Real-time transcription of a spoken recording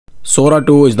Sora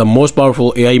 2 is the most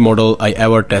powerful AI model I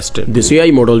ever tested. This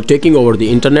AI model taking over the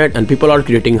internet and people are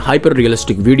creating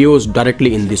hyper-realistic videos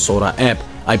directly in the Sora app.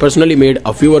 I personally made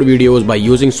a few videos by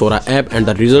using Sora app and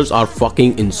the results are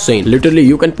fucking insane. Literally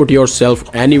you can put yourself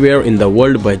anywhere in the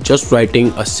world by just writing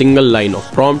a single line of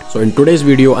prompt. So in today's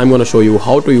video I'm gonna show you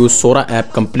how to use Sora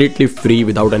app completely free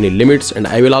without any limits, and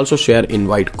I will also share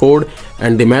invite code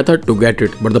and the method to get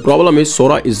it. But the problem is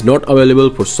Sora is not available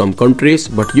for some countries,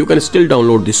 but you can still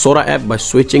download the Sora app by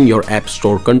switching your app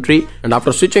store country, and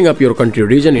after switching up your country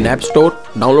region in app store,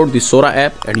 download the Sora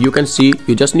app and you can see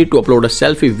you just need to upload a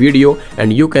selfie video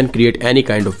and you can create any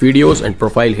kind of videos and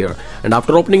profile here. And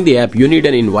after opening the app you need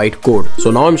an invite code. So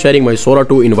now I'm sharing my Sora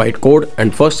 2 invite code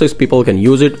and first 6 people can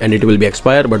use it and it will be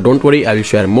expired, but don't worry, I will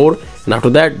share more. And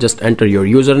after that just enter your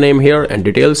username here and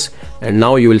details, and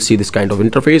now you will see this kind of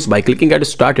interface. By clicking get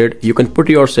started you can put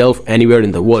yourself anywhere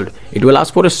in the world. It will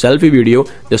ask for a selfie video,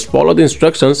 just follow the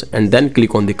instructions and then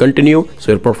click on the continue,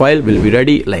 so your profile will be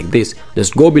ready like this.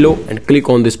 Just go below and click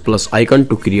on this plus icon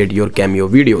to create your cameo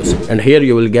videos, and here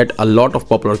you will get a lot of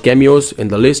popular cameos in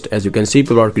the list. As you can see,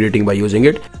 people are creating by using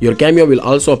it. Your cameo will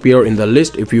also appear in the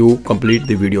list if you complete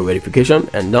the video verification,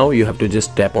 and now you have to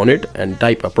just tap on it and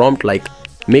type a prompt like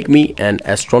make me an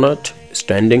astronaut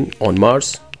standing on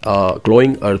Mars,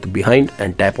 glowing earth behind,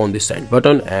 and tap on the send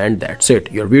button, and that's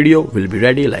it. Your video will be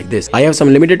ready like this. I have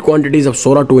some limited quantities of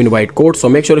Sora 2 invite codes, so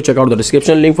make sure to check out the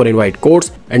description link for invite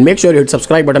codes and make sure you hit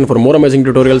subscribe button for more amazing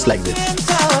tutorials like this.